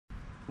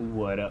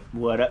What up,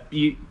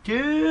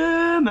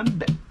 YouTube? I'm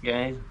back,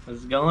 guys.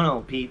 What's going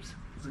on, peeps?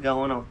 What's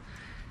going on?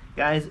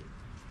 Guys,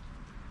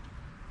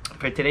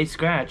 for today's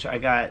scratch, I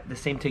got the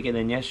same ticket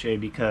than yesterday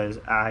because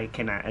I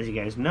cannot, as you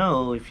guys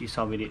know, if you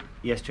saw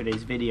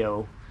yesterday's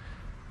video,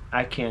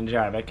 I can't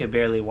drive. I could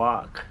barely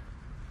walk.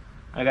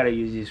 I gotta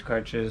use these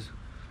crutches.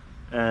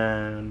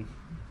 And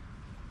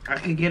I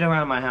could get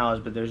around my house,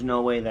 but there's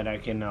no way that I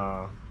can,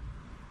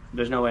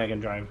 there's no way I can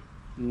drive.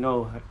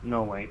 No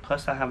way.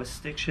 Plus I have a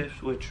stick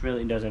shift, which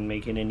really doesn't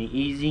make it any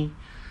easy.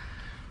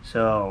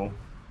 So,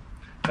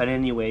 but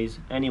anyways,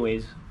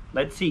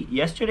 let's see.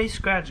 Yesterday's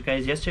scratch,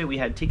 guys. Yesterday we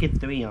had ticket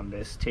 3 on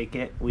this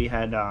ticket. We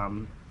had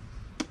and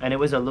it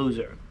was a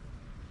loser.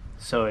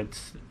 So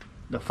it's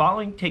the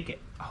following ticket.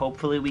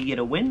 Hopefully we get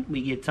a win.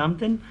 We get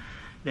something.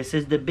 This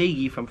is the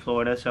biggie from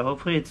Florida. So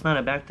hopefully it's not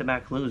a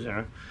back-to-back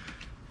loser.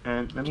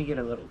 And let me get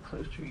a little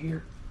closer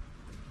here.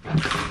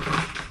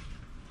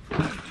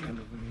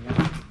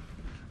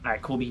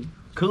 Alright, cool bean.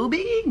 Cool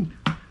bean!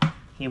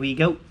 Here we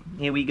go.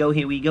 Here we go.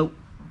 Here we go.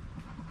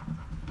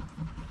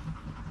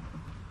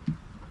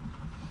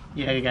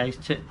 Yeah, guys,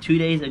 2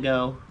 days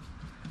ago,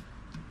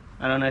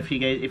 I don't know if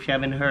you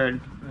haven't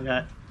heard,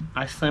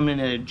 I slammed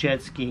into a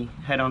jet ski,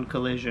 head-on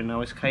collision. I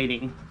was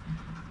kiting.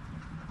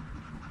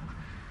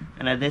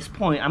 And at this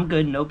point, I'm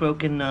good. No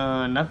broken,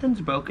 nothing's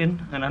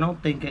broken. And I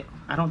don't think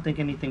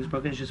anything's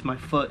broken. It's just my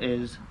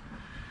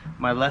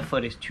left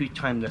foot is 2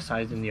 times the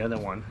size than the other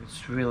one.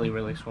 It's really,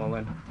 really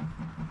swollen.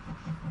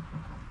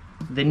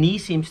 The knee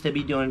seems to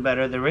be doing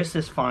better. The wrist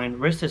is fine.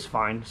 Wrist is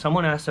fine.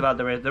 Someone asked about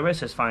the wrist. The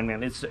wrist is fine,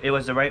 man. It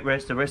was the right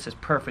wrist. The wrist is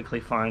perfectly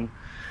fine.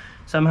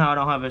 Somehow I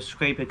don't have a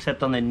scrape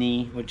except on the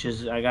knee, which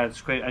is I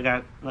got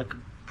like a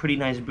pretty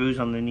nice bruise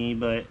on the knee,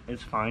 but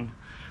it's fine.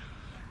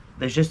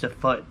 There's just a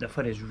foot. The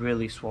foot is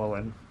really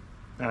swollen.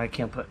 And I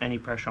can't put any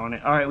pressure on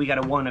it. Alright, we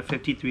got a 1, a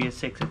 53, a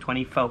 6, a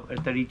 24,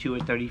 a 32, a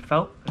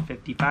 34, a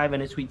 55,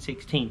 and a sweet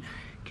 16.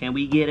 Can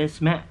we get a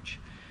smash?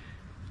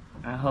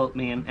 I hope,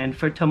 man. And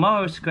for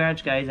tomorrow's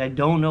scratch, guys, I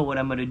don't know what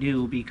I'm going to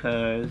do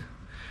because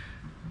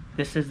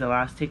this is the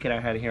last ticket I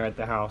had here at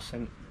the house.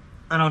 And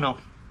I don't know.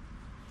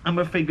 I'm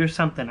going to figure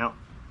something out.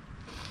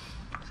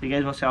 So you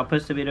guys will see. I'll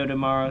post the video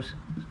tomorrow's.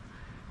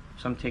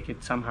 Some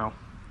tickets somehow.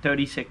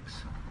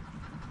 36.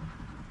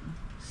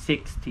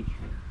 60.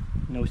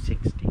 No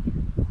 60.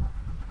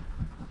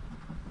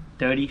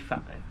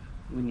 35.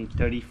 We need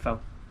 34.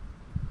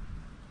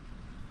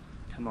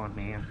 Come on,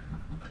 man.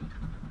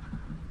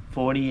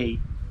 48.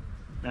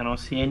 I don't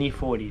see any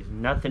 40s.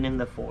 Nothing in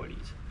the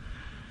 40s.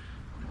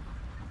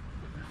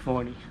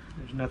 40.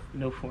 There's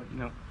no 40.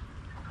 No.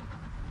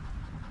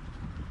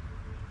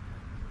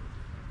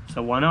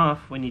 So 1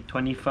 off. We need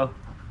 24.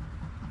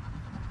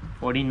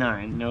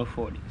 49. No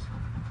 40s.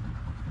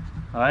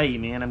 Hey,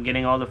 man. I'm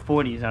getting all the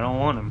 40s. I don't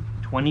want them.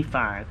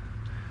 25.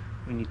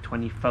 We need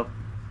 24.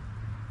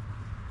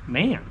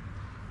 Man.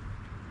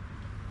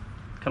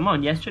 Come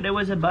on. Yesterday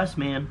was a bust,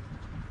 man.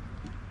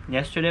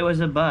 Yesterday was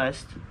a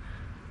bust.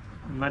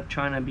 I'm not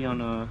trying to be on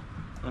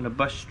a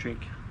bust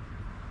streak.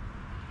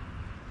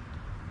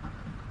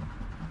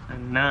 A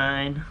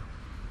 9.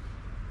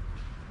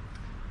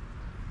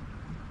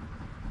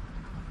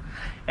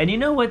 And you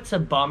know what's a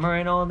bummer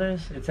in all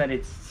this? It's that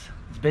it's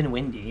been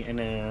windy and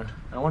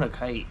I want to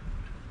kite.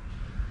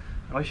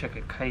 I wish I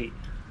could kite.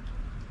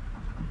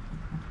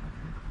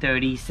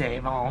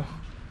 37.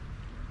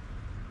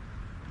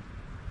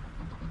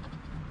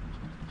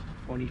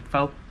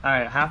 44.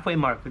 Alright, halfway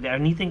mark.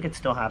 Anything could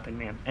still happen,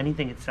 man.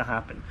 Anything could still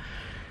happen.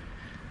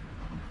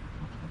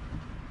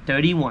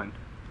 31.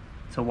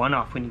 So 1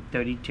 off. We need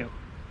 32.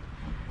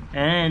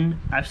 And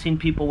I've seen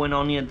people win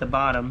only at the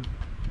bottom.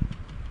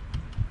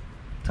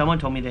 Someone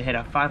told me to hit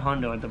a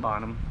 500 at the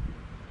bottom.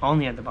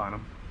 Only at the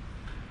bottom.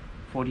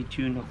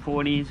 42, no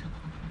 40s.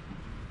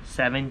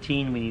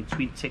 17. We need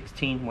sweet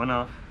 16. 1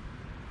 off.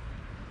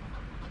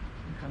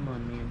 Come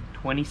on, man.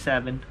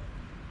 27.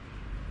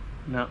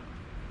 No.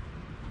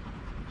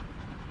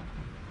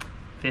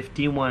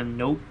 51.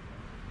 Nope.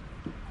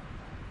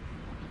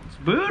 It's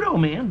brutal,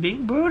 man.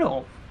 Being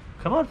brutal.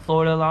 Come on,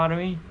 Florida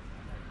Lottery.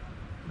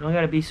 You don't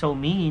gotta be so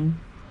mean.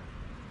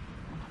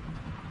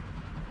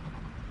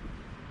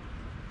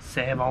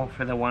 7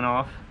 for the 1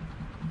 off.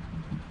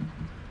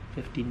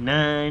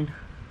 59.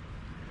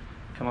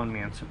 Come on,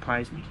 man.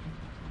 Surprise me.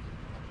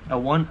 I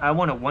want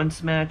a 1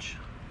 smash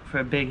for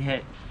a big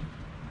hit.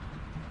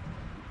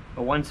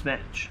 A 1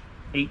 smash.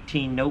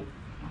 18. Nope.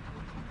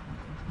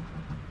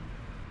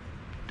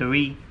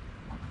 3.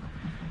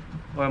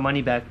 Or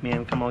money back,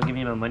 man. Come on, give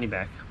me my money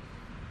back.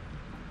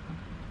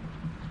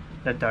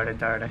 The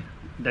darta.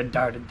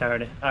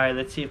 Alright,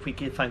 let's see if we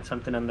can find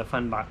something on the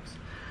fun box.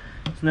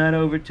 It's not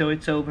over till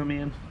it's over,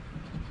 man.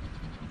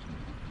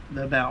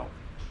 The bell.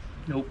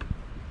 Nope.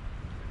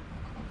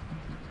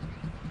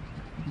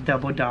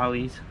 Double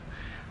dollies.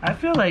 I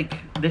feel like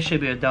this should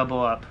be a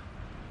double up.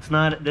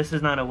 This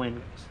is not a win,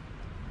 guys.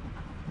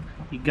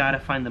 You gotta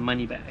find the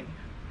money bag.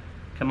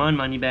 Come on,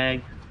 money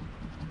bag.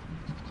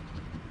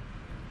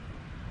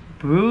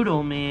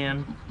 Brutal,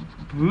 man.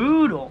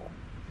 Brutal.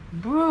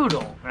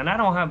 And I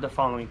don't have the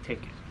following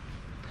ticket.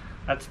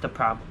 That's the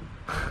problem.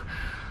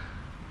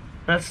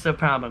 That's the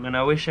problem, and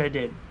I wish I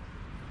did.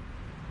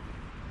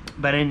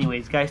 But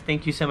anyways, guys,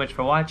 thank you so much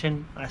for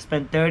watching. I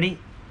spent 30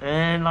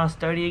 and lost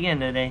 30 again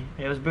today.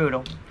 It was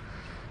brutal.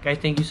 Guys,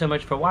 thank you so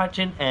much for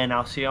watching, and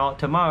I'll see y'all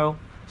tomorrow.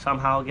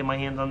 Somehow I'll get my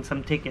hands on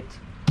some tickets.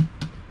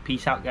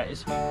 Peace out,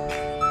 guys.